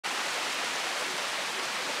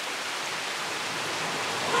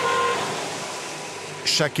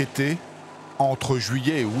Chaque été, entre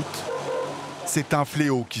juillet et août, c'est un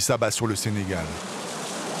fléau qui s'abat sur le Sénégal.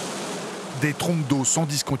 Des trompes d'eau sans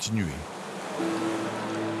discontinuer.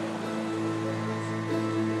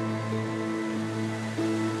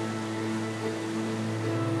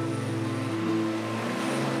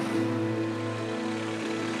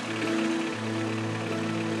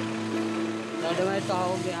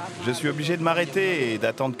 Je suis obligé de m'arrêter et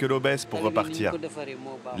d'attendre que l'eau baisse pour repartir.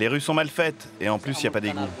 Les rues sont mal faites et en plus, il n'y a pas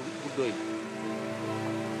d'égout.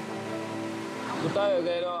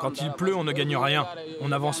 Quand il pleut, on ne gagne rien. On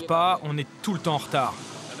n'avance pas, on est tout le temps en retard.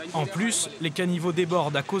 En plus, les caniveaux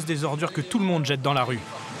débordent à cause des ordures que tout le monde jette dans la rue.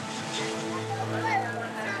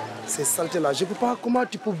 Ces saletés-là, je ne sais pas comment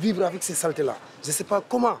tu peux vivre avec ces saletés-là. Je ne sais pas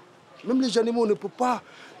comment. Même les animaux ne peuvent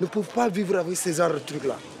pas vivre avec ces genres de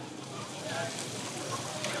trucs-là.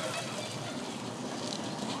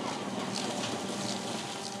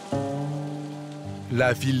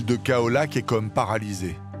 La ville de Kaolack est comme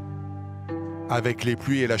paralysée. Avec les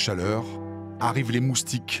pluies et la chaleur, arrivent les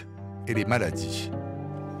moustiques et les maladies.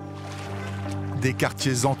 Des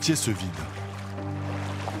quartiers entiers se vident.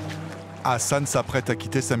 Hassan s'apprête à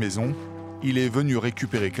quitter sa maison. Il est venu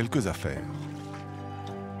récupérer quelques affaires.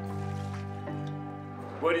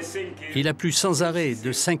 Il a plu sans arrêt,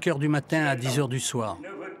 de 5 h du matin à 10 h du soir.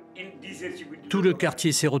 Tout le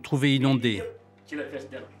quartier s'est retrouvé inondé.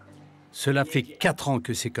 Cela fait 4 ans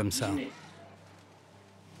que c'est comme ça.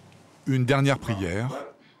 Une dernière prière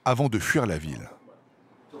avant de fuir la ville.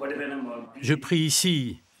 Je prie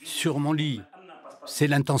ici, sur mon lit. C'est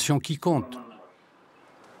l'intention qui compte.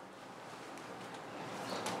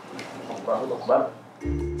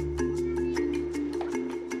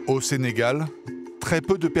 Au Sénégal, très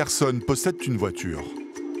peu de personnes possèdent une voiture.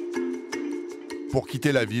 Pour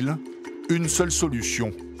quitter la ville, une seule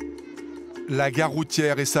solution. La gare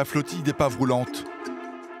routière et sa flottille d'épaves roulantes.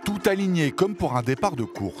 Tout aligné comme pour un départ de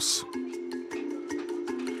course.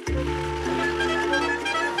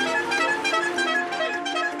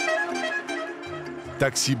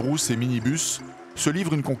 Taxi brousse et minibus se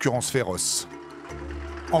livrent une concurrence féroce.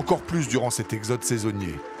 Encore plus durant cet exode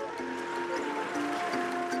saisonnier.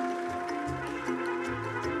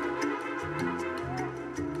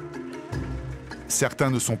 Certains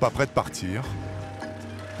ne sont pas prêts de partir.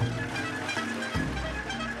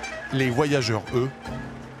 Les voyageurs, eux,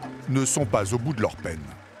 ne sont pas au bout de leur peine.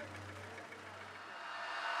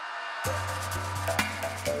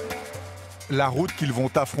 La route qu'ils vont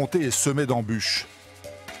affronter est semée d'embûches.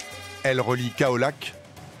 Elle relie Kaolack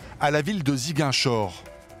à la ville de Ziguinchor,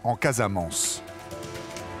 en Casamance.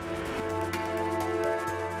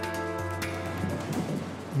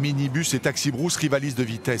 Minibus et taxi-brousse rivalisent de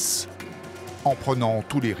vitesse, en prenant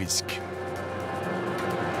tous les risques.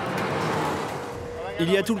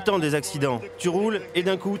 Il y a tout le temps des accidents. Tu roules et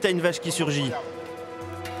d'un coup, t'as une vache qui surgit.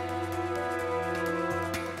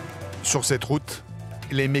 Sur cette route,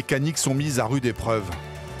 les mécaniques sont mises à rude épreuve.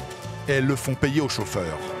 Elles le font payer aux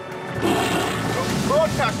chauffeurs.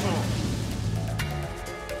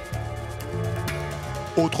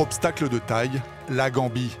 Autre obstacle de taille, la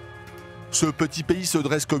Gambie. Ce petit pays se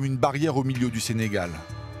dresse comme une barrière au milieu du Sénégal.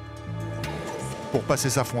 Pour passer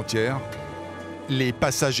sa frontière, les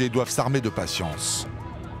passagers doivent s'armer de patience.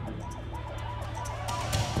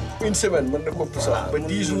 Une semaine, maintenant, ça,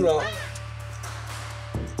 10 jours.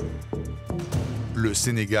 Le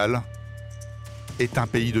Sénégal est un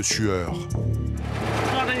pays de sueur.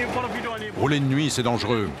 Rouler de nuit, c'est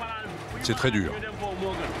dangereux. C'est très dur.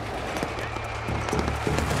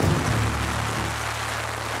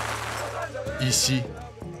 Ici,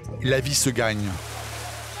 la vie se gagne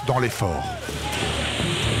dans l'effort.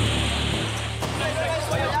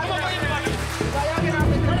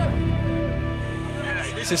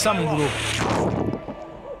 C'est ça mon boulot.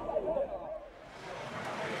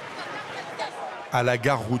 À la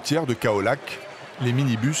gare routière de Kaolack, les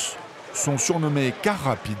minibus sont surnommés cars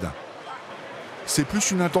rapides. C'est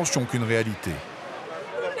plus une intention qu'une réalité.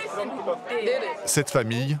 Cette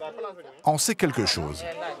famille en sait quelque chose.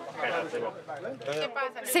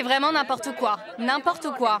 C'est vraiment n'importe quoi. N'importe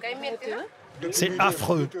quoi. C'est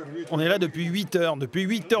affreux. On est là depuis 8 heures, depuis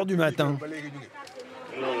 8 heures du matin.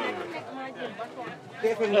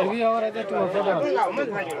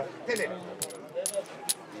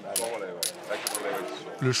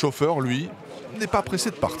 Le chauffeur, lui, n'est pas pressé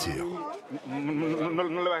de partir.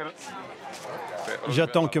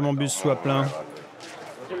 J'attends que mon bus soit plein.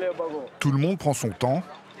 Tout le monde prend son temps.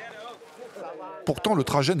 Pourtant, le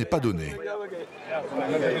trajet n'est pas donné.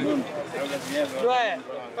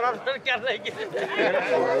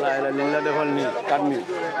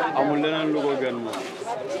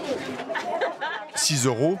 6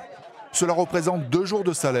 €, cela représente 2 jours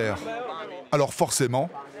de salaire. Alors forcément,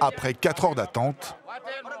 après 4 heures d'attente,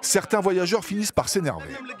 certains voyageurs finissent par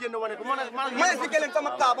s'énerver.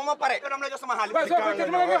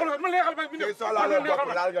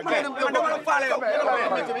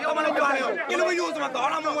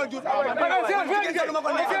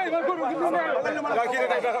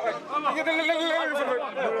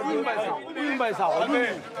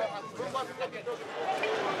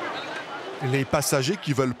 Les passagers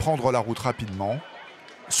qui veulent prendre la route rapidement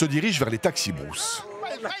se dirigent vers les taxis-brousses.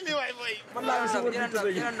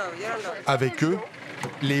 Avec eux,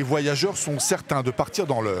 les voyageurs sont certains de partir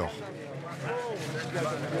dans l'heure.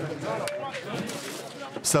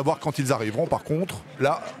 Savoir quand ils arriveront, par contre,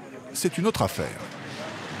 là, c'est une autre affaire.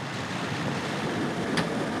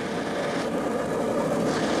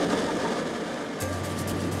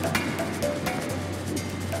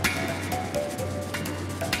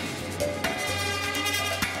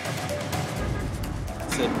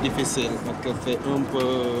 C'est difficile parce que c'est un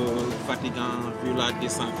peu fatigant vu la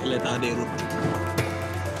descente et l'état des routes.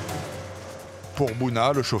 Pour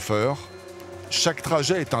Bouna, le chauffeur, chaque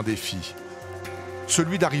trajet est un défi.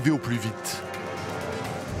 Celui d'arriver au plus vite.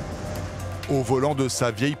 Au volant de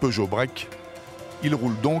sa vieille Peugeot Break, il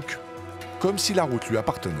roule donc comme si la route lui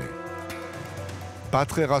appartenait. Pas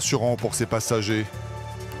très rassurant pour ses passagers.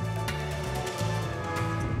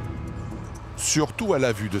 Surtout à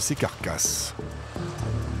la vue de ces carcasses.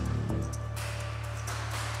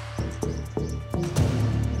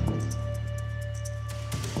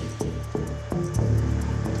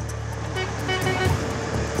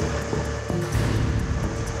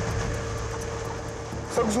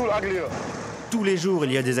 Tous les jours,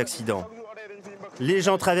 il y a des accidents. Les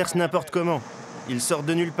gens traversent n'importe comment. Ils sortent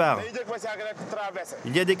de nulle part.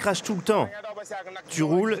 Il y a des crashs tout le temps. Tu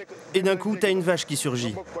roules et d'un coup, t'as une vache qui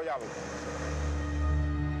surgit.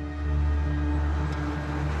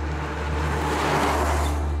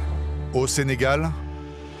 Au Sénégal,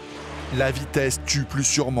 la vitesse tue plus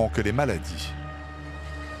sûrement que les maladies.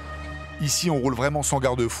 Ici, on roule vraiment sans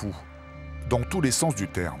garde-fou, dans tous les sens du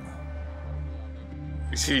terme.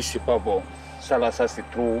 Ici, c'est pas bon. Ça, là, ça, c'est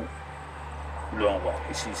trop loin.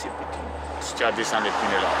 Ici, c'est petit. Si tu as descendu les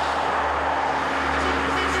pneus là.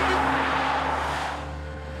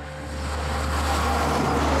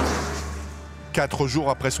 4 jours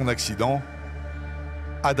après son accident,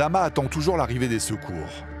 Adama attend toujours l'arrivée des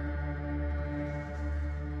secours.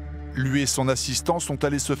 Lui et son assistant sont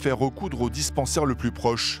allés se faire recoudre au dispensaire le plus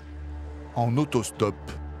proche, en autostop.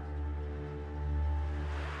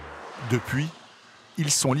 Depuis,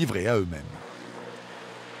 ils sont livrés à eux-mêmes.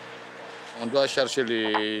 On doit chercher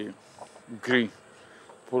les grilles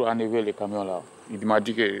pour enlever les camions là. Il m'a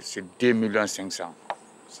dit que c'est 2 500 000.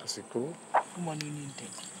 Ça, c'est trop.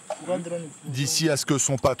 D'ici à ce que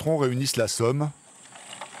son patron réunisse la somme,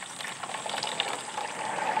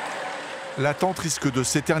 l'attente risque de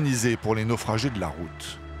s'éterniser pour les naufragés de la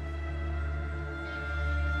route.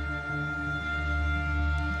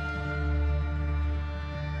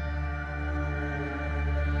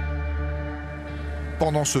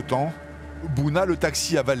 Pendant ce temps, Bouna, le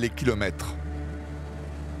taxi, avale les kilomètres.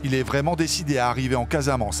 Il est vraiment décidé à arriver en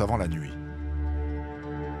Casamance avant la nuit.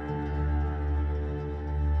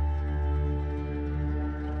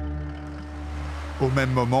 Au même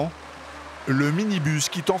moment, le minibus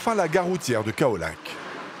quitte enfin la gare routière de Kaolack.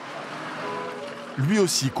 Lui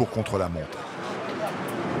aussi court contre la montre.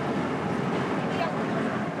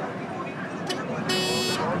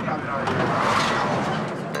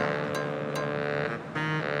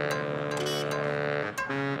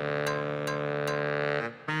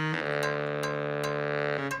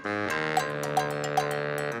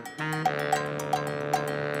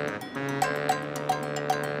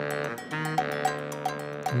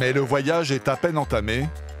 Mais le voyage est à peine entamé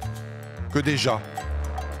que déjà,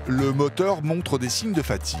 le moteur montre des signes de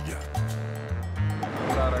fatigue.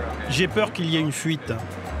 J'ai peur qu'il y ait une fuite.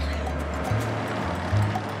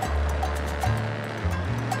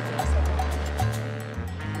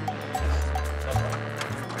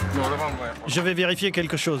 Je vais vérifier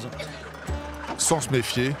quelque chose. Sans se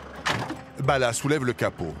méfier, Bala soulève le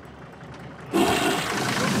capot.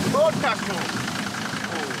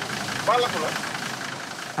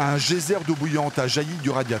 Un geyser d'eau bouillante a jailli du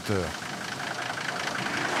radiateur.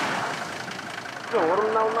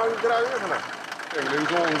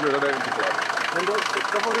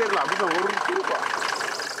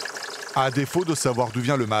 À défaut de savoir d'où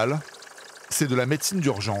vient le mal, c'est de la médecine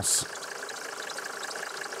d'urgence.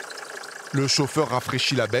 Le chauffeur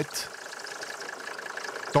rafraîchit la bête,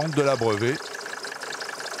 tente de l'abreuver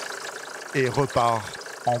et repart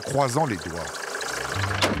en croisant les doigts.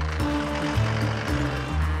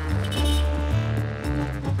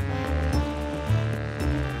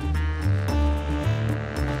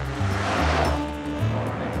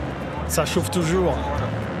 Ça chauffe toujours.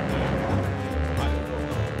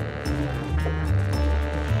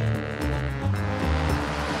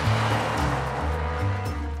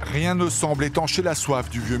 Rien ne semble étancher la soif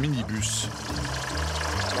du vieux minibus.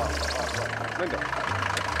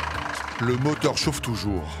 Le moteur chauffe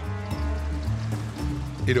toujours.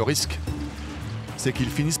 Et le risque, c'est qu'ils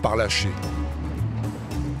finissent par lâcher.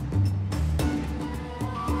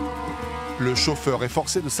 Le chauffeur est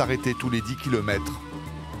forcé de s'arrêter tous les 10 km.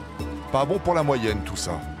 Pas bon pour la moyenne, tout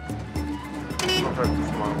ça.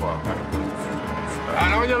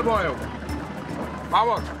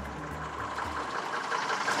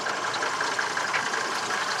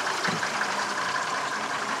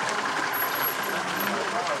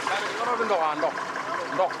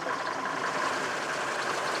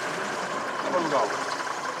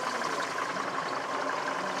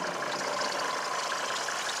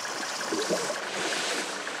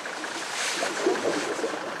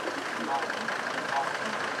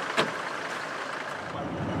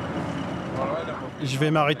 Je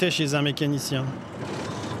vais m'arrêter chez un mécanicien.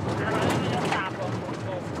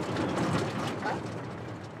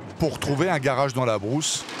 Pour trouver un garage dans la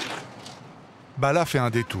brousse, Bala fait un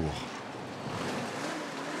détour.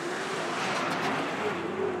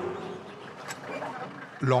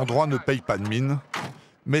 L'endroit ne paye pas de mine,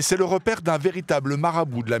 mais c'est le repère d'un véritable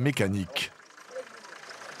marabout de la mécanique.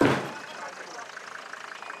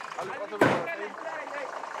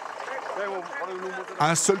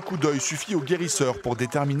 Un seul coup d'œil suffit au guérisseur pour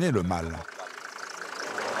déterminer le mal.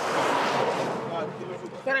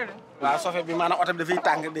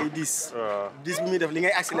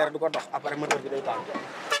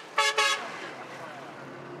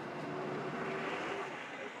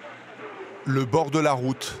 Le bord de la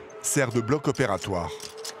route sert de bloc opératoire.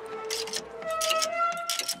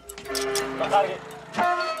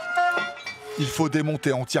 Il faut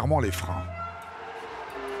démonter entièrement les freins.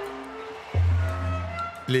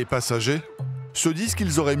 Les passagers se disent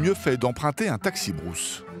qu'ils auraient mieux fait d'emprunter un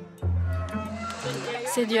taxi-brousse.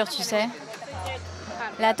 C'est dur, tu sais.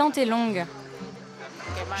 L'attente est longue.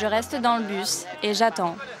 Je reste dans le bus et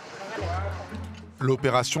j'attends.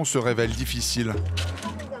 L'opération se révèle difficile.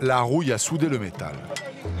 La rouille a soudé le métal.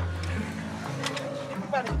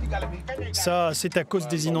 Ça, c'est à cause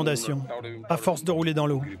des inondations, à force de rouler dans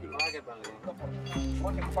l'eau.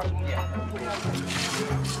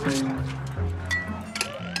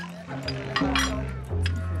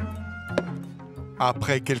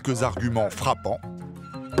 Après quelques arguments frappants,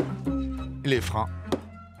 les freins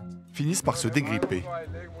finissent par se dégripper.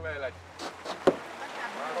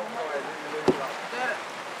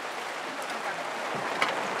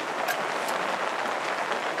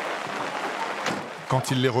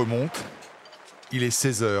 Quand ils les remontent, il est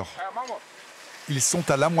 16 heures. Ils sont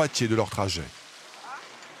à la moitié de leur trajet.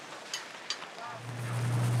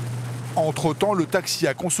 Entre-temps, le taxi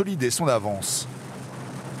a consolidé son avance.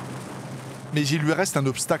 Mais il lui reste un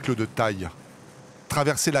obstacle de taille.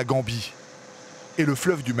 Traverser la Gambie et le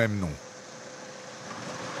fleuve du même nom.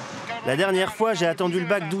 La dernière fois, j'ai attendu le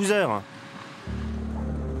bac 12 heures.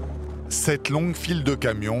 Cette longue file de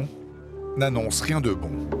camions n'annonce rien de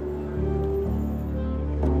bon.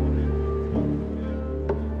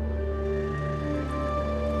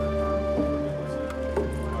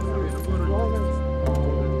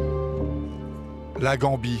 La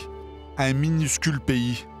Gambie, un minuscule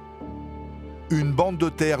pays. Une bande de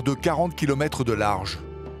terre de 40 km de large,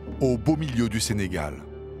 au beau milieu du Sénégal.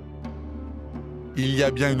 Il y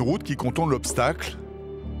a bien une route qui contourne l'obstacle,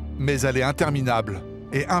 mais elle est interminable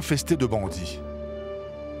et infestée de bandits.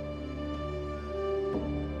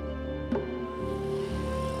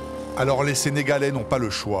 Alors les Sénégalais n'ont pas le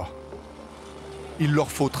choix. Il leur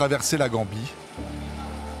faut traverser la Gambie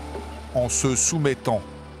en se soumettant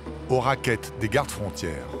aux raquettes des gardes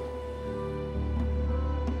frontières.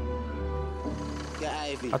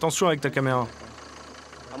 Attention avec ta caméra.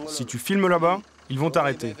 Si tu filmes là-bas, ils vont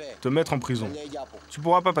t'arrêter, te mettre en prison. Tu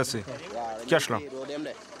pourras pas passer. Cache-la.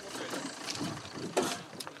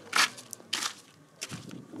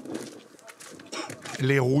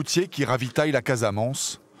 Les routiers qui ravitaillent la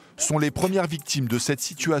Casamance sont les premières victimes de cette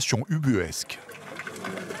situation ubuesque.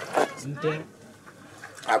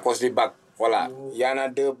 À cause des bacs, voilà. Il y en a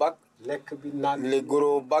 2 bacs. Les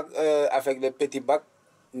gros bacs avec les petits bacs.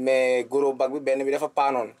 Mais gros bac bi benn bi dafa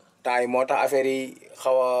paanoon temps yi moo tax affaire yi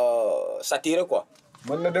xaw a saturé quoi.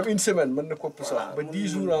 mën na dem une semaine mën na ko sax ba 10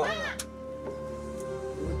 jours.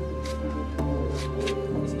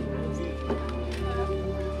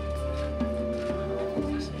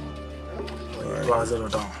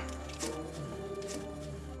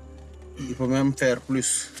 Il faut même faire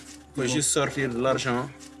plus. Il faut juste sortir de l'argent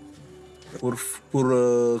pour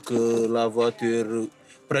que la voiture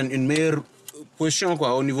prenne une meilleure position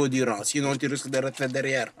quoi, au niveau du rang. Sinon, tu risques de rester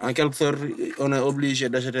derrière. En quelque sorte, on est obligé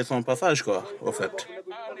d'acheter son passage, quoi, au fait.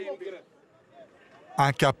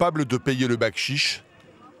 Incapables de payer le bakchich,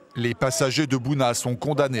 les passagers de Bouna sont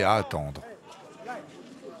condamnés à attendre.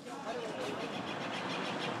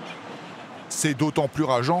 C'est d'autant plus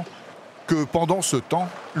rageant que pendant ce temps,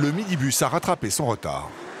 le minibus a rattrapé son retard.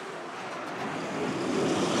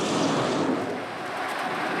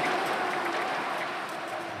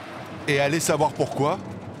 Et allez savoir pourquoi,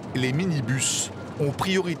 les minibus ont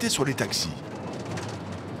priorité sur les taxis.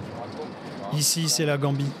 Ici, c'est la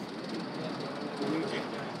Gambie.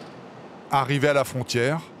 Arrivé à la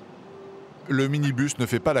frontière, le minibus ne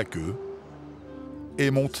fait pas la queue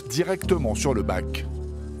et monte directement sur le bac.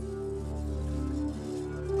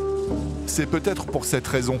 C'est peut-être pour cette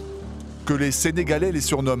raison que les Sénégalais les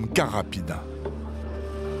surnomment cars rapides.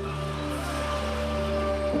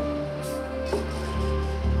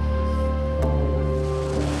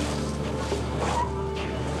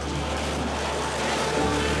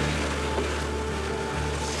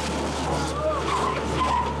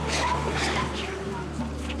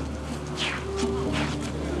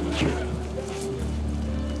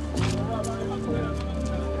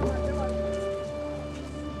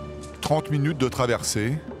 « 30 minutes de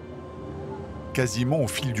traversée, quasiment au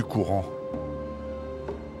fil du courant.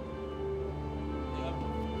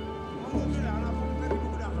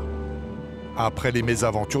 Après les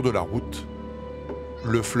mésaventures de la route,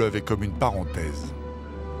 le fleuve est comme une parenthèse.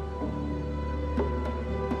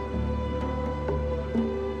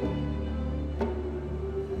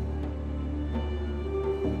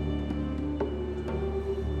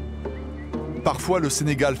 Parfois, le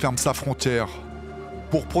Sénégal ferme sa frontière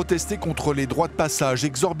pour protester contre les droits de passage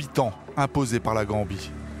exorbitants imposés par la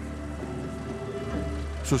Gambie.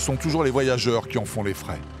 Ce sont toujours les voyageurs qui en font les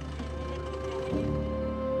frais.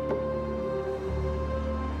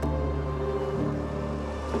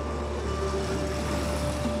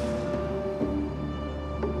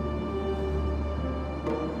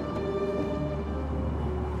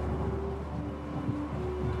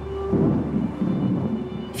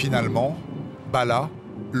 Finalement, Bala,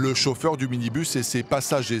 le chauffeur du minibus et ses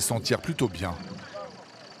passagers s'en tirent plutôt bien.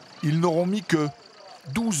 Ils n'auront mis que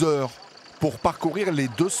 12 heures pour parcourir les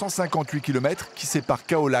 258 km qui séparent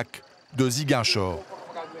Kaolack de Ziguinchor.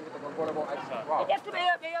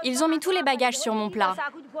 Ils ont mis tous les bagages sur mon plat,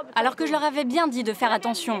 alors que je leur avais bien dit de faire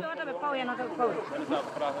attention.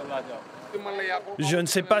 Je ne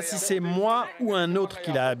sais pas si c'est moi ou un autre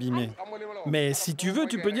qui l'a abîmé. Mais si tu veux,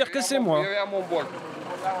 tu peux dire que c'est moi.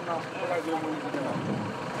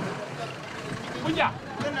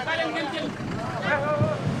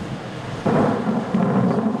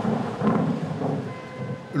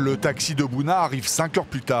 Le taxi de Bouna arrive 5 heures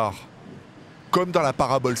plus tard. Comme dans la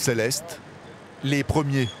parabole céleste, les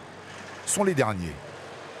premiers sont les derniers.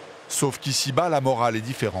 Sauf qu'ici-bas, la morale est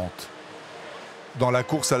différente. Dans la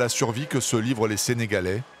course à la survie que se livrent les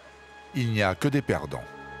Sénégalais, il n'y a que des perdants.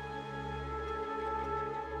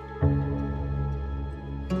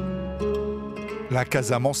 La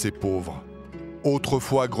Casamance est pauvre.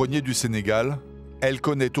 Autrefois grenier du Sénégal, elle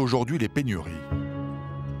connaît aujourd'hui les pénuries.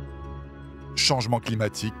 Changement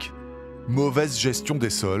climatique, mauvaise gestion des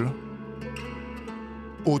sols,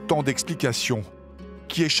 autant d'explications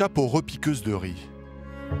qui échappent aux repiqueuses de riz.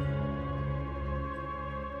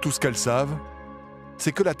 Tout ce qu'elles savent,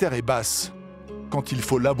 c'est que la terre est basse quand il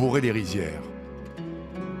faut labourer les rizières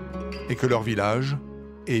et que leur village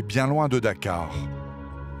est bien loin de Dakar,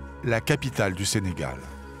 la capitale du Sénégal.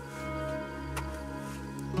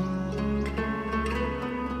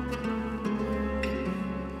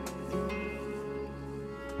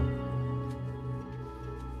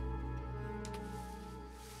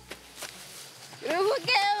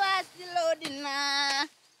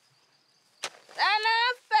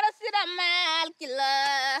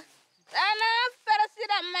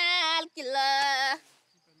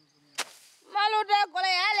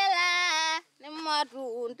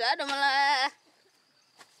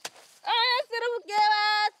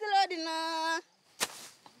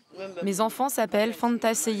 Mes enfants s'appellent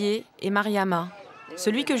Fantaseye et Mariama.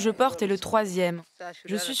 Celui que je porte est le 3e.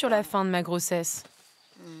 Je suis sur la fin de ma grossesse.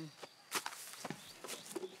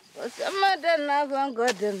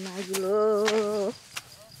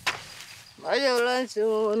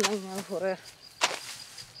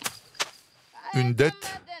 Une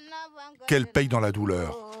dette qu'elle paye dans la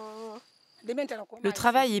douleur. Le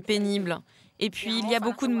travail est pénible. Et puis, il y a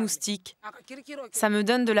beaucoup de moustiques. Ça me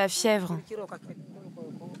donne de la fièvre.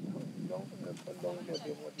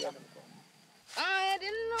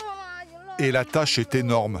 Et la tâche est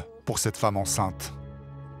énorme pour cette femme enceinte.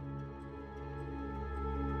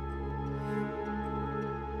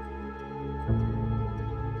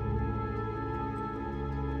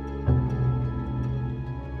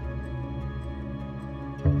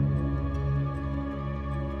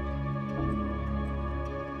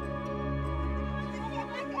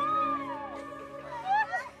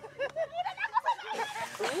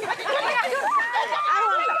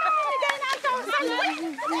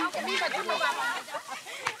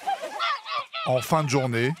 En fin de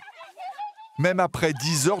journée, même après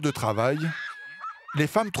 10 heures de travail, les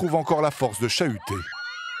femmes trouvent encore la force de chahuter.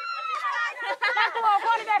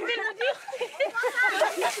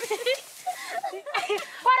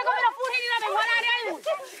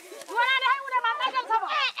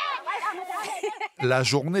 La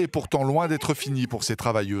journée est pourtant loin d'être finie pour ces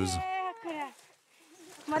travailleuses.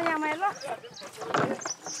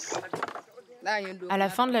 À la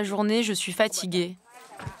fin de la journée, je suis fatiguée.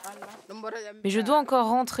 Mais je dois encore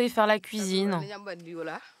rentrer faire la cuisine,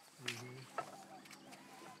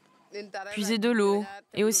 puiser de l'eau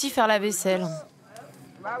et aussi faire la vaisselle.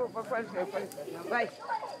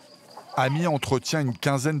 Ami entretient une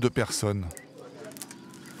quinzaine de personnes.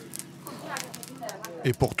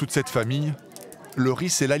 Et pour toute cette famille, le riz,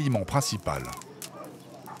 c'est l'aliment principal.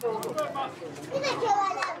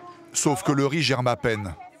 Sauf que le riz germe à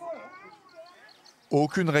peine.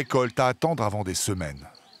 Aucune récolte à attendre avant des semaines.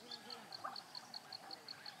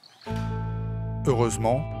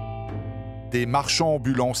 Heureusement, des marchands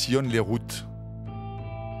ambulants sillonnent les routes.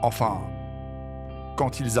 Enfin,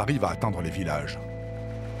 quand ils arrivent à atteindre les villages.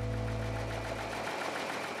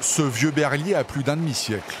 Ce vieux berlier a plus d'un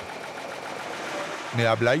demi-siècle. Mais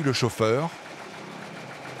Ablaï, le chauffeur,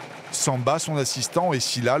 Samba, son assistant, et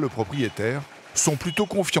Silla, le propriétaire, sont plutôt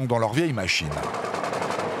confiants dans leur vieille machine.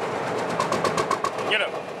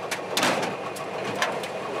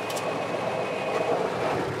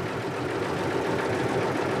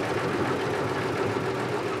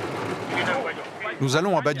 Nous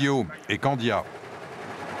allons à Badio et Candia.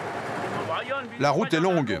 La route est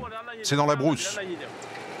longue, c'est dans la brousse.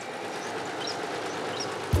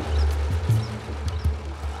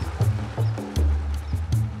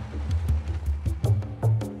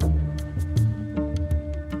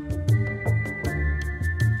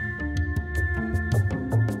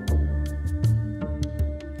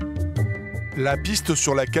 La piste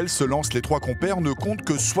sur laquelle se lancent les trois compères ne compte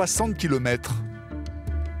que 60 km.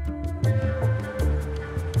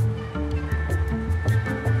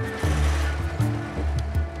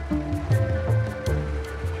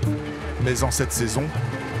 Mais en cette saison,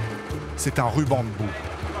 c'est un ruban de boue.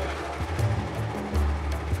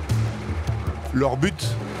 Leur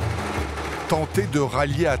but, tenter de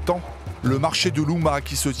rallier à temps le marché de l'Ouma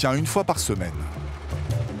qui se tient une fois par semaine.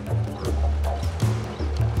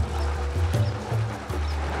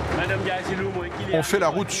 On fait la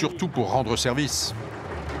route surtout pour rendre service.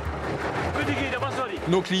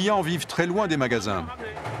 Nos clients vivent très loin des magasins.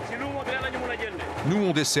 Nous,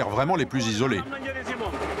 on dessert vraiment les plus isolés.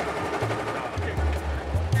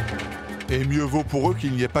 Et mieux vaut pour eux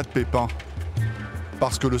qu'il n'y ait pas de pépins,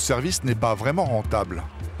 parce que le service n'est pas vraiment rentable.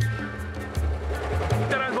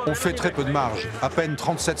 On fait très peu de marge, à peine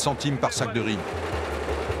 37 centimes par sac de riz.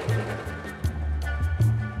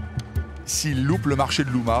 S'ils loupent le marché de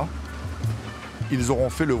l'Ouma, ils auront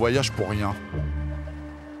fait le voyage pour rien.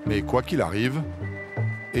 Mais quoi qu'il arrive,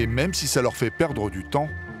 et même si ça leur fait perdre du temps,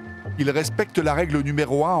 ils respectent la règle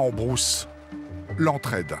numéro 1 en brousse,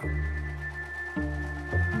 l'entraide.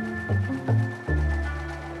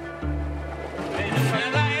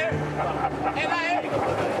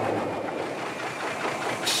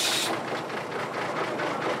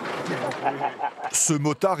 Ce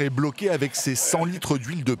motard est bloqué avec ses 100 litres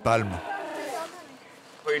d'huile de palme.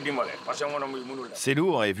 C'est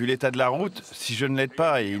lourd et vu l'état de la route, si je ne l'aide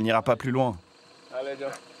pas, il n'ira pas plus loin.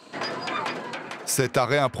 Cet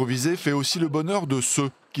arrêt improvisé fait aussi le bonheur de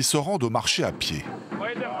ceux qui se rendent au marché à pied.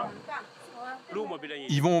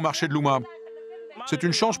 Ils vont au marché de l'Ouma. C'est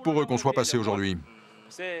une chance pour eux qu'on soit passé aujourd'hui.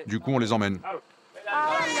 Du coup, on les emmène.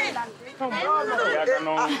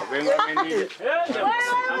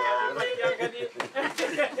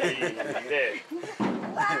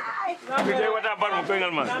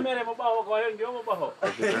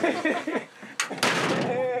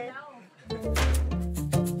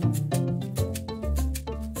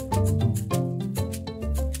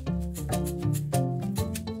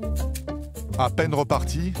 À peine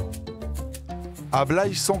reparti,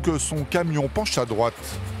 Ablaï sent que son camion penche à droite.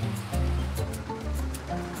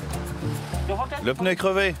 Le pneu est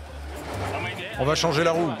crevé. On va changer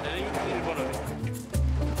la roue.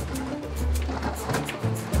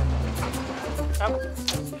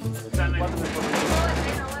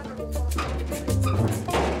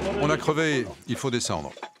 On a crevé, il faut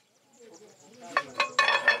descendre.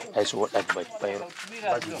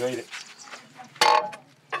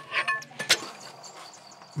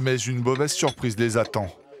 Mais une mauvaise surprise les attend.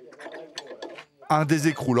 Un des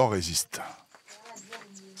écrous leur résiste.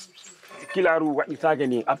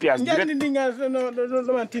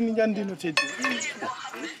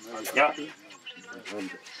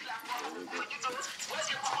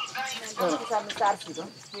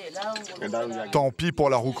 Tant pis pour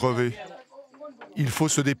la roue crevée. Il faut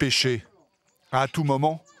se dépêcher. À tout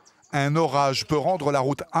moment, un orage peut rendre la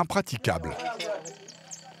route impraticable.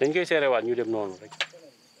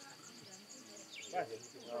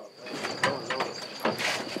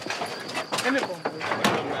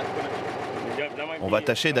 On va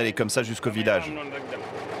tâcher d'aller comme ça jusqu'au village.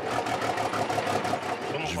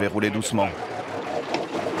 Je vais rouler doucement.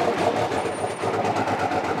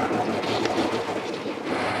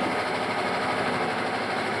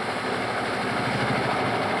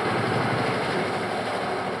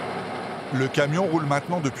 Le camion roule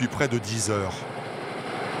maintenant depuis près de 10 heures.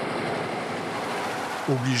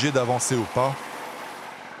 Obligés d'avancer au pas,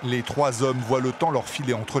 les 3 hommes voient le temps leur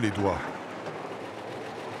filer entre les doigts.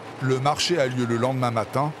 Le marché a lieu le lendemain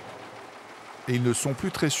matin et ils ne sont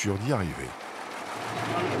plus très sûrs d'y arriver.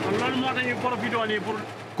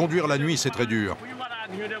 Conduire la nuit, c'est très dur.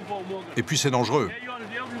 Et puis c'est dangereux.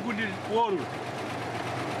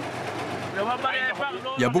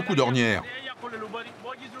 Il y a beaucoup d'ornières.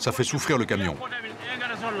 Ça fait souffrir le camion.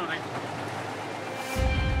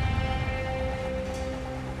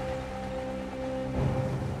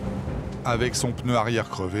 Avec son pneu arrière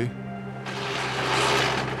crevé,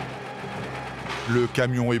 le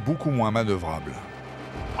camion est beaucoup moins manœuvrable.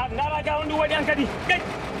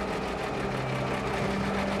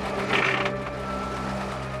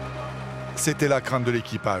 C'était la crainte de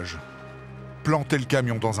l'équipage. Planter le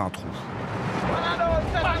camion dans un trou.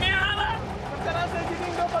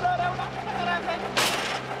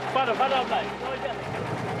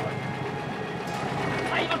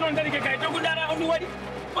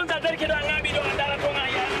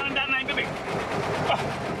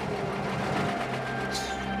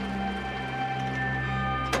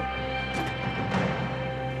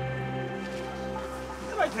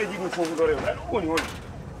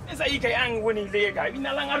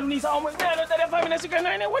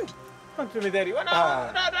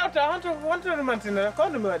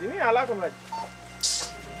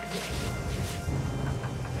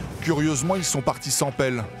 Curieusement, ils sont partis sans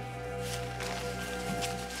pelle.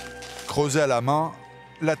 Creusés à la main,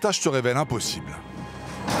 la tâche se révèle impossible.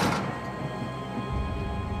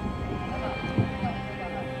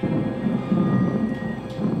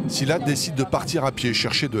 Silat décide de partir à pied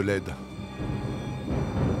chercher de l'aide.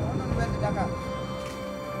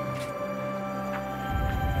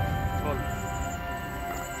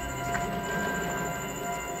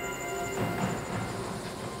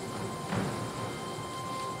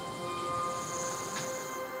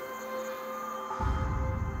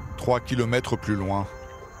 Trois kilomètres plus loin,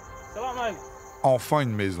 enfin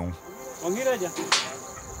une maison.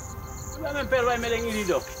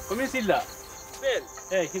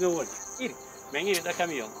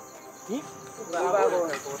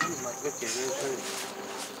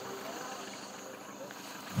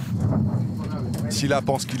 Silla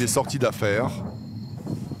pense qu'il est sorti d'affaire,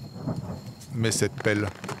 mais cette pelle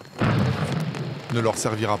ne leur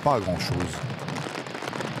servira pas à grand-chose.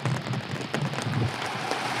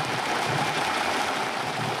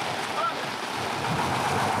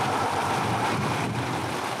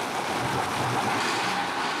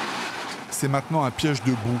 C'est maintenant un piège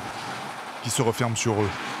de boue qui se referme sur eux.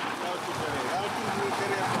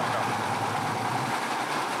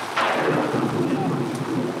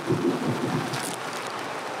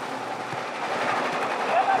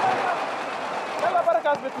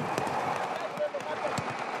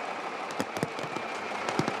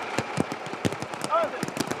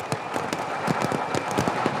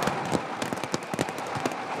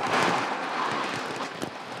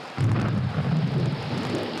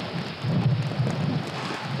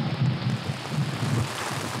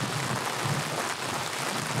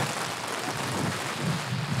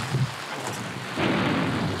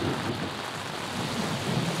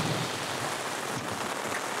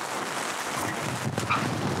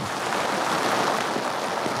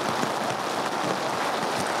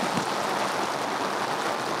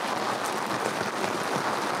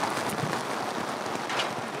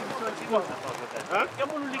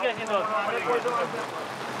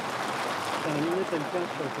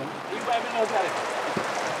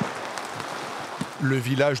 Le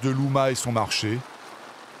village de Louma et son marché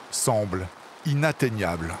semblent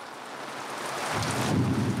inatteignables.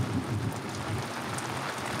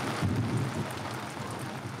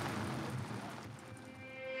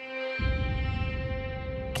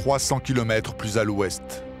 « 300 km plus à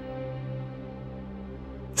l'ouest,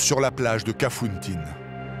 sur la plage de Kafountine.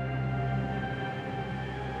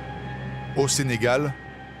 Au Sénégal,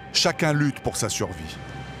 chacun lutte pour sa survie.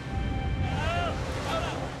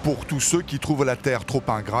 Pour tous ceux qui trouvent la terre trop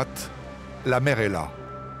ingrate, la mer est là,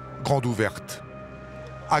 grande ouverte,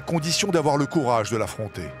 à condition d'avoir le courage de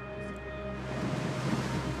l'affronter.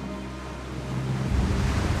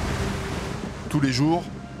 Tous les jours,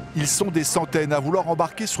 ils sont des centaines à vouloir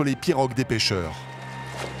embarquer sur les pirogues des pêcheurs.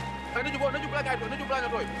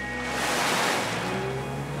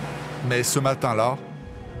 Mais ce matin-là,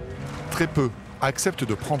 très peu acceptent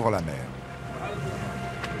de prendre la mer.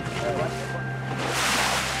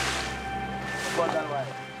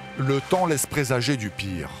 Le temps laisse présager du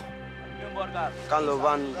pire. Quand le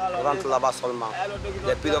vent rentre là-bas seulement,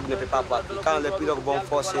 les pirogues ne peuvent pas partir. Quand les pirogues vont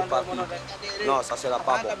forcer partir, non, ça ne sera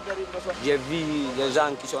pas bon. J'ai vu des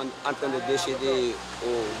gens qui sont en train de décéder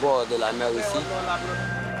au bord de la mer ici.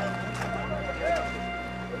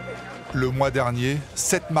 Le mois dernier,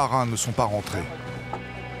 7 marins ne sont pas rentrés.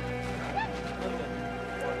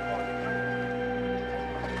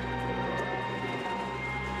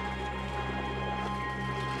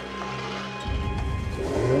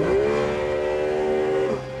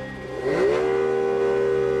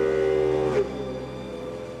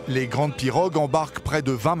 Les grandes pirogues embarquent près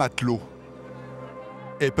de 20 matelots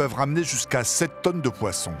et peuvent ramener jusqu'à 7 tonnes de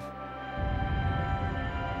poissons.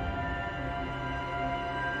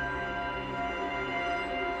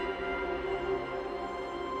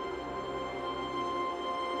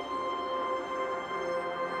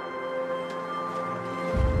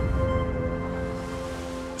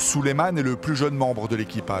 Souleymane est le plus jeune membre de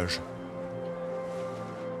l'équipage.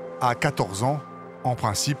 À 14 ans, en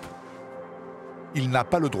principe, il n'a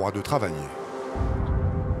pas le droit de travailler.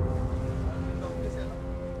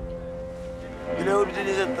 Il est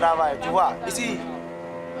obligé de travailler, tu vois. Ici,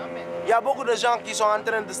 il y a beaucoup de gens qui sont en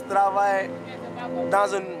train de travailler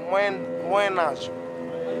dans un moyen âge.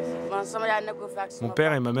 Mon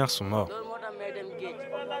père et ma mère sont morts.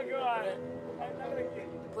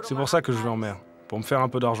 C'est pour ça que je vais en mer, pour me faire un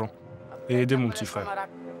peu d'argent et aider mon petit frère.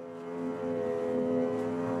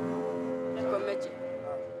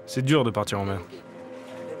 C'est dur de partir en mer.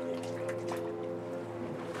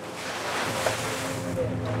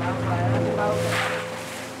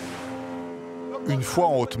 Une fois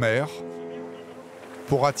en haute mer,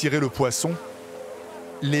 pour attirer le poisson,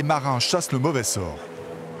 les marins chassent le mauvais sort.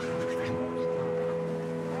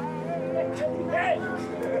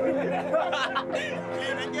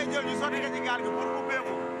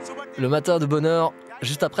 Le matin de bonne heure,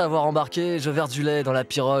 juste après avoir embarqué, je verse du lait dans la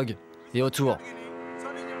pirogue et autour.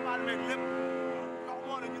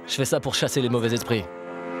 Je fais ça pour chasser les mauvais esprits.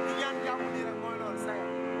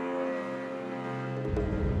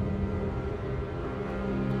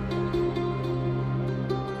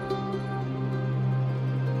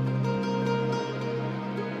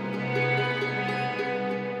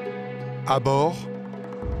 À bord,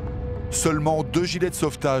 seulement 2 gilets de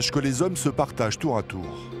sauvetage que les hommes se partagent tour à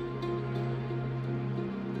tour.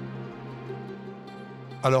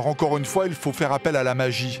 Alors encore une fois, il faut faire appel à la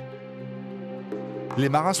magie. Les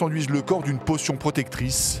marins s'enduisent le corps d'une potion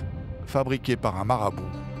protectrice fabriquée par un marabout.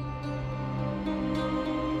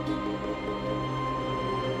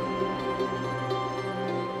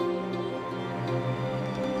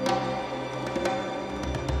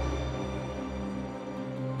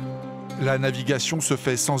 La navigation se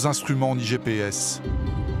fait sans instrument ni GPS.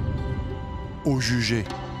 Au jugé.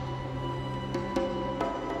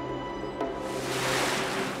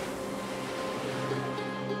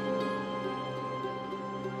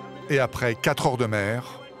 Et après 4 heures de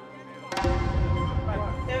mer...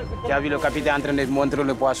 Tu as vu le capitaine en train de montrer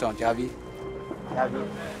le poisson, tu as vu?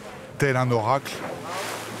 Tel un oracle,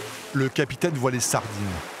 le capitaine voit les sardines.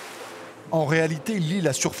 En réalité, il lit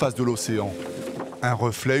la surface de l'océan. Un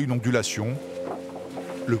reflet, une ondulation.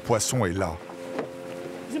 Le poisson est là.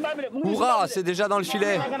 Hurrah, c'est déjà dans le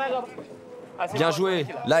filet. Bien joué,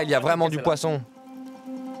 là il y a vraiment du poisson.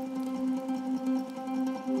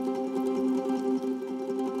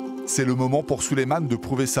 C'est le moment pour Souleymane de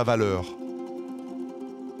prouver sa valeur.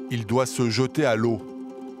 Il doit se jeter à l'eau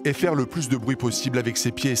et faire le plus de bruit possible avec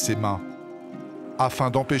ses pieds et ses mains, afin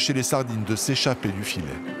d'empêcher les sardines de s'échapper du filet.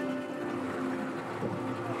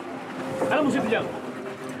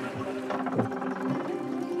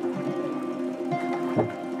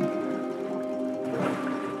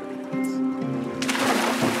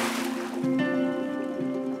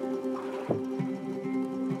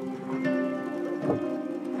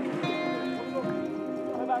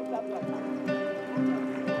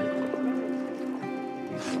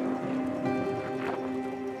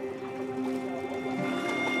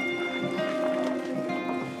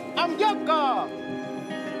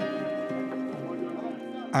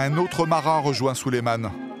 Un autre marin rejoint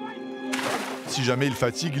Souleymane. Si jamais il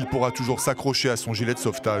fatigue, il pourra toujours s'accrocher à son gilet de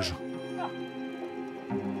sauvetage.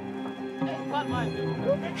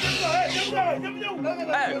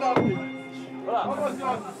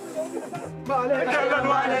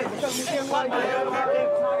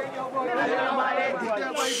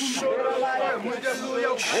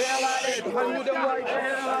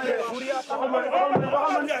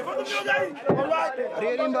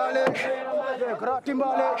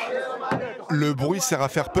 Le bruit sert à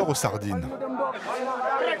faire peur aux sardines.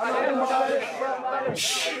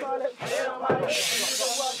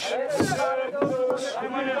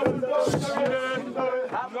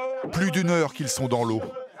 Plus d'une heure qu'ils sont dans l'eau.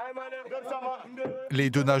 Les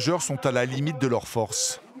deux nageurs sont à la limite de leur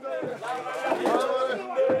force.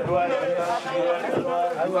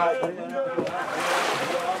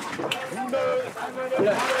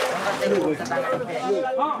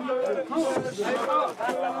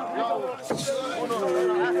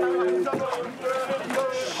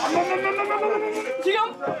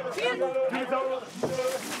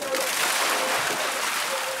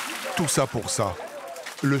 Tout ça pour ça.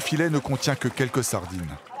 Le filet ne contient que quelques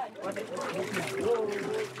sardines.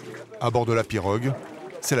 À bord de la pirogue,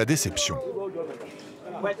 c'est la déception.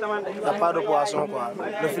 Il n'y a pas de poisson, quoi.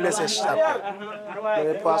 Le filet s'est échappé.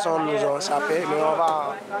 Les poissons nous ont échappé, mais on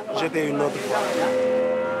va jeter une autre fois.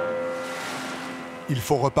 Il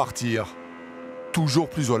faut repartir, toujours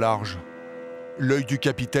plus au large, l'œil du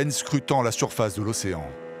capitaine scrutant la surface de l'océan.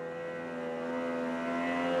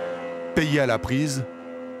 Payé à la prise,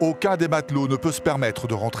 aucun des matelots ne peut se permettre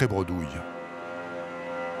de rentrer bredouille.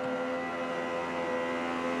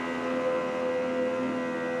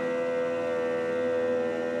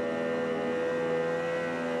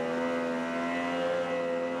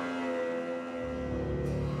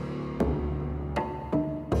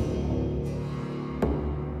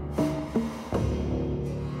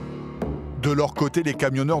 De leur côté, les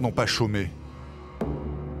camionneurs n'ont pas chômé.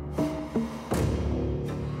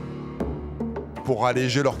 Pour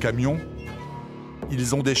alléger leurs camions,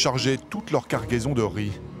 ils ont déchargé toute leur cargaison de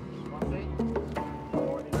riz.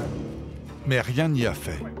 Mais rien n'y a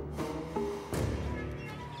fait.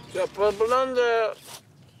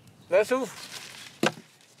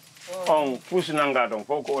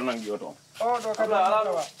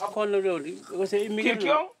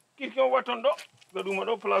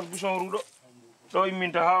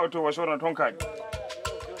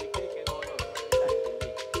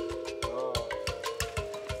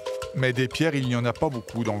 Mais des pierres, il n'y en a pas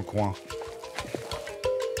beaucoup dans le coin.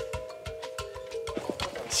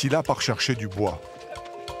 Silla part chercher du bois.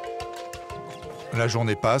 La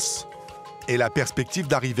journée passe et la perspective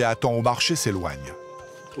d'arriver à temps au marché s'éloigne.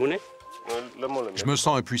 Je me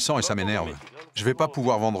sens impuissant et ça m'énerve. Je vais pas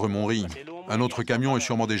pouvoir vendre mon riz. Un autre camion est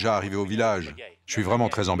sûrement déjà arrivé au village. Je suis vraiment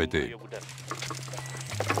très embêté.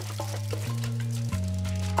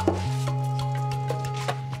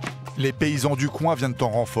 Les paysans du coin viennent en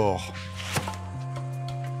renfort.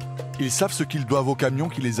 Ils savent ce qu'ils doivent au camion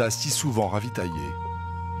qui les a si souvent ravitaillés.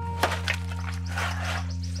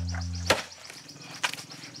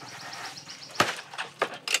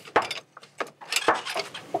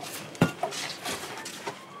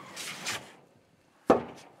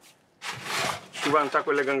 Souvent,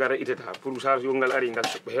 takolle gangara iteta pour charge ngal ari ngal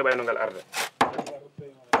be hebayno ngal arda.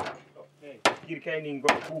 Kirkayni go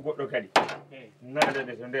fu goddo kadi. Nada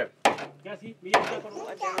de to der. Gasi mi yetta ko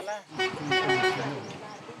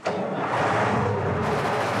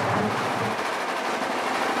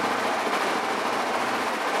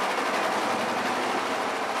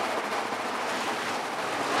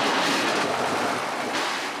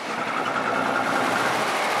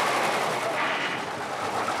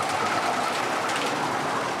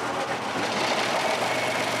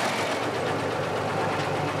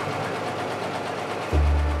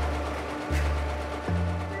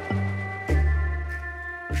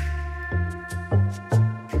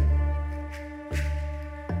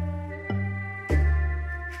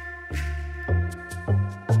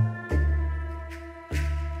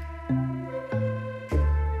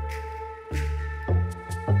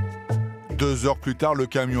Deux heures plus tard, le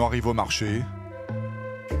camion arrive au marché,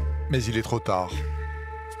 mais il est trop tard.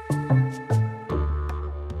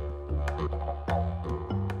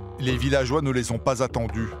 Les villageois ne les ont pas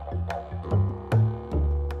attendus.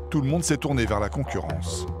 Tout le monde s'est tourné vers la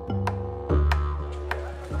concurrence.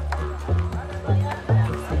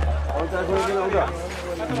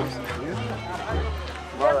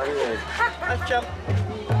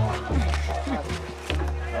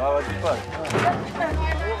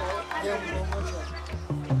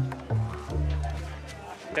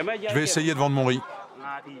 Je vais essayer de vendre mon riz.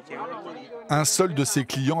 Un seul de ses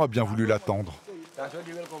clients a bien voulu l'attendre.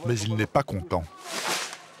 Mais il n'est pas content.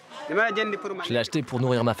 Je l'ai acheté pour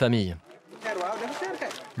nourrir ma famille.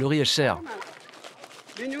 Le riz est cher.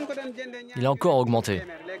 Il a encore augmenté.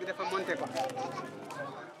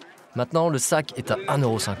 Maintenant, le sac est à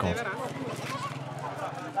 1,50 €.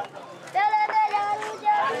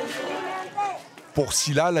 Pour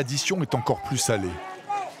Silla, l'addition est encore plus salée.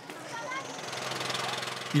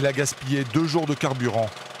 Il a gaspillé 2 jours de carburant,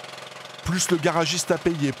 plus le garagiste a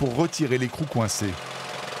payé pour retirer l'écrou coincé.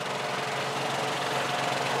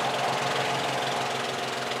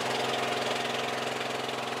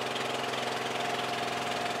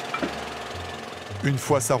 Une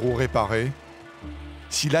fois sa roue réparée,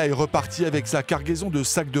 Silla est reparti avec sa cargaison de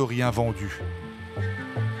sacs de riz invendus.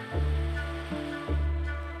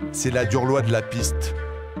 C'est la dure loi de la piste,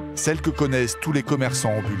 celle que connaissent tous les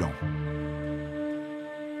commerçants ambulants.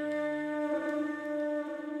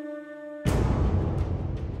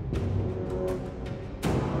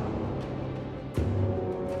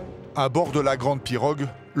 À bord de la grande pirogue,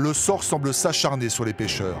 le sort semble s'acharner sur les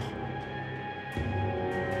pêcheurs.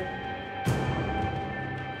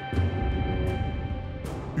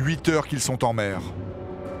 « 8 heures qu'ils sont en mer.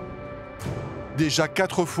 Déjà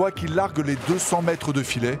 4 fois qu'ils larguent les 200 mètres de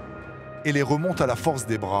filet et les remontent à la force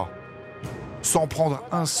des bras, sans prendre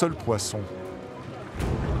un seul poisson.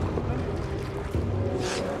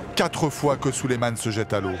 4 fois que Souleymane se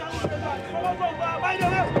jette à l'eau.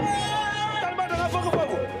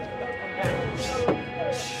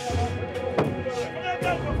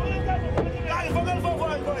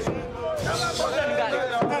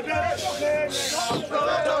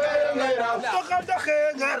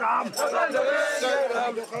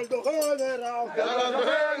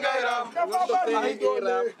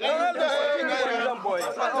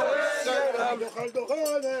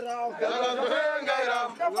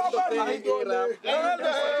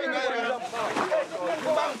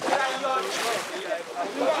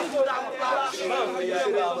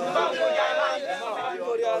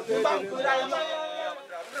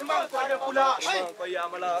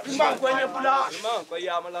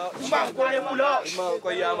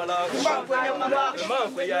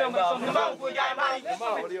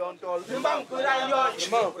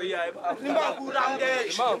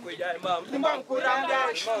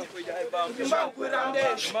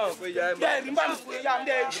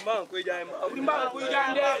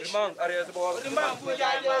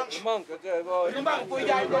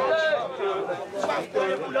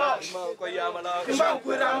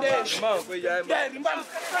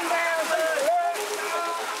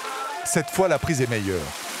 Cette fois, la prise est meilleure.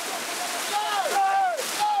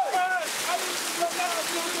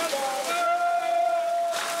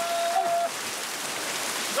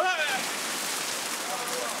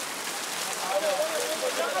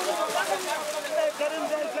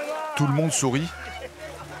 Tout le monde sourit,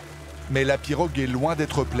 mais la pirogue est loin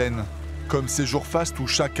d'être pleine, comme ces jours fastes où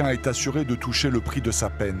chacun est assuré de toucher le prix de sa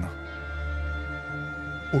peine.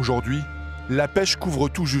 Aujourd'hui, la pêche couvre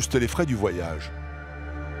tout juste les frais du voyage.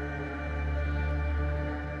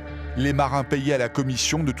 Les marins payés à la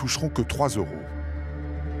commission ne toucheront que 3 €.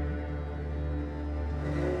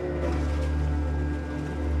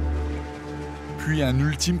 Puis un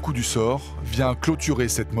ultime coup du sort vient clôturer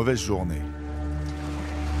cette mauvaise journée.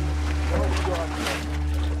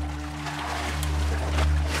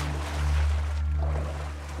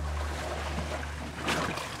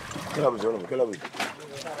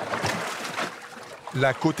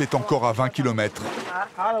 La côte est encore à 20 km.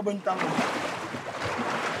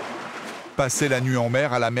 Passer la nuit en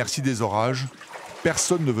mer à la merci des orages,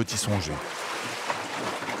 personne ne veut y songer.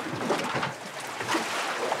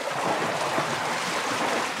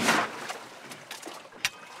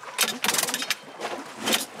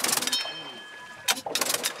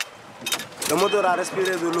 Le moteur a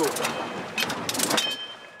respiré de l'eau.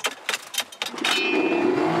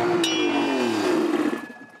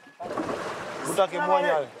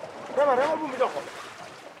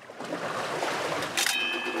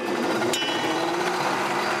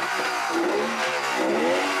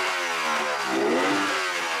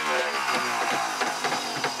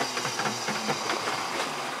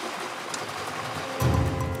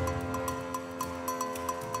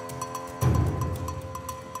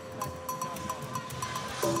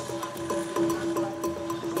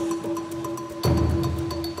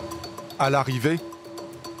 À l'arrivée,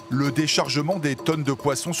 le déchargement des tonnes de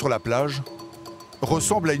poissons sur la plage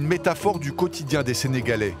ressemble à une métaphore du quotidien des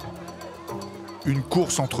Sénégalais. Une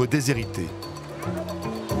course entre déshérités.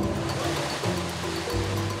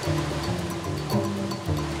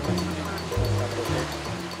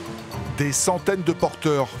 Des centaines de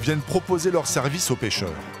porteurs viennent proposer leurs services aux pêcheurs.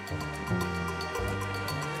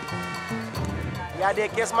 Il y a des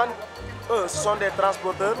caissemans, eux, ce sont des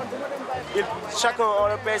transporteurs. Chacun, on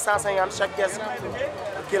leur paye 150 chaque caisse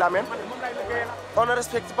qu'il amène. On ne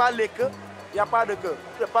respecte pas les queues, il n'y a pas de queue.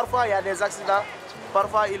 Parfois, il y a des accidents,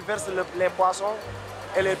 parfois, ils versent les poissons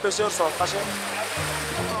et les pêcheurs sont fâchés.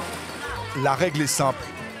 La règle est simple.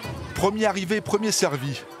 Premier arrivé, premier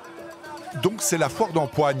servi. Donc c'est la foire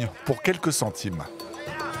d'empoigne pour quelques centimes.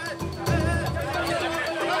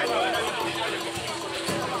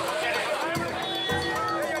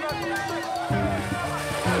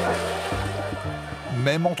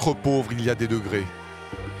 Même entre pauvres, il y a des degrés.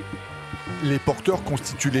 Les porteurs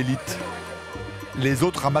constituent l'élite. Les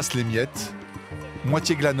autres ramassent les miettes,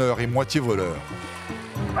 moitié glaneurs et moitié voleurs.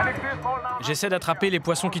 J'essaie d'attraper les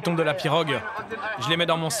poissons qui tombent de la pirogue. Je les mets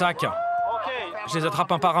dans mon sac. Je les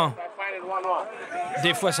attrape un par un.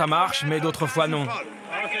 Des fois ça marche, mais d'autres fois non.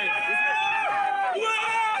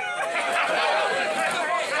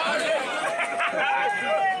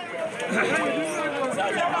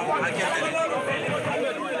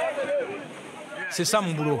 C'est ça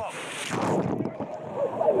mon boulot.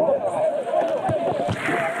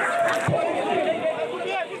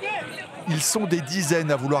 Ils sont des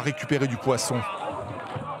dizaines à vouloir récupérer du poisson.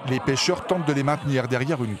 Les pêcheurs tentent de les maintenir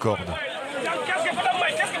derrière une corde.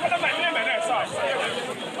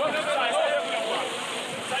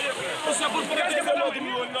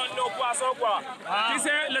 Tu sais,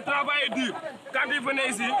 le travail est dur. Quand tu venais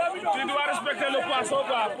ici, tu dois respecter le poisson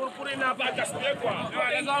pour ne pas gaspiller.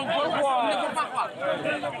 Les gens volent quoi.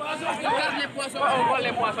 On garde les poissons, on vole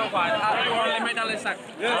les poissons. On les met dans les sacs.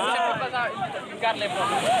 C'est pour ça qu'ils gardent les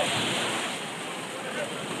poissons.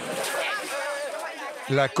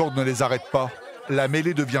 La corde ne les arrête pas. La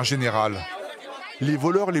mêlée devient générale. Les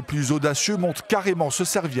voleurs les plus audacieux montent carrément se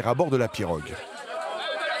servir à bord de la pirogue.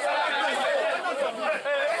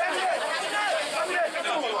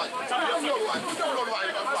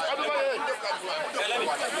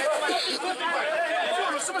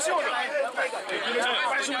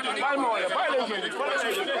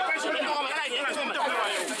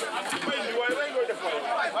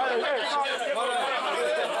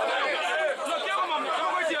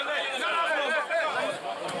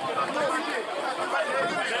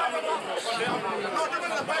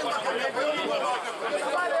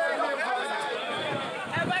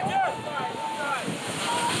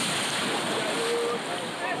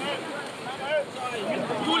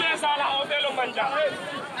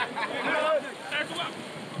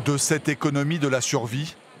 De cette économie de la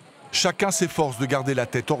survie, chacun s'efforce de garder la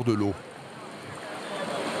tête hors de l'eau.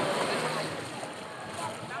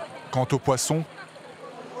 Quant au poisson,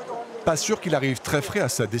 pas sûr qu'il arrive très frais à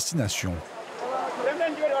sa destination.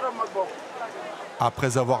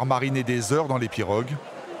 Après avoir mariné des heures dans les pirogues,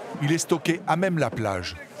 il est stocké à même la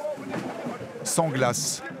plage, sans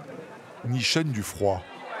glace, ni chaîne du froid.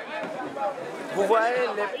 Vous voyez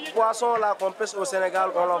les poissons là qu'on pêche au Sénégal,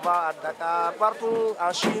 on en va à Dakar, partout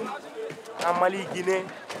en Chine, en Mali, Guinée,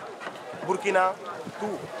 Burkina,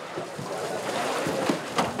 tout.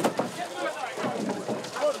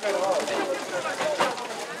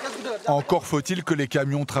 Encore faut-il que les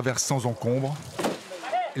camions traversent sans encombre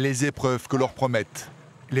les épreuves que leur promettent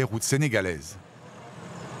les routes sénégalaises.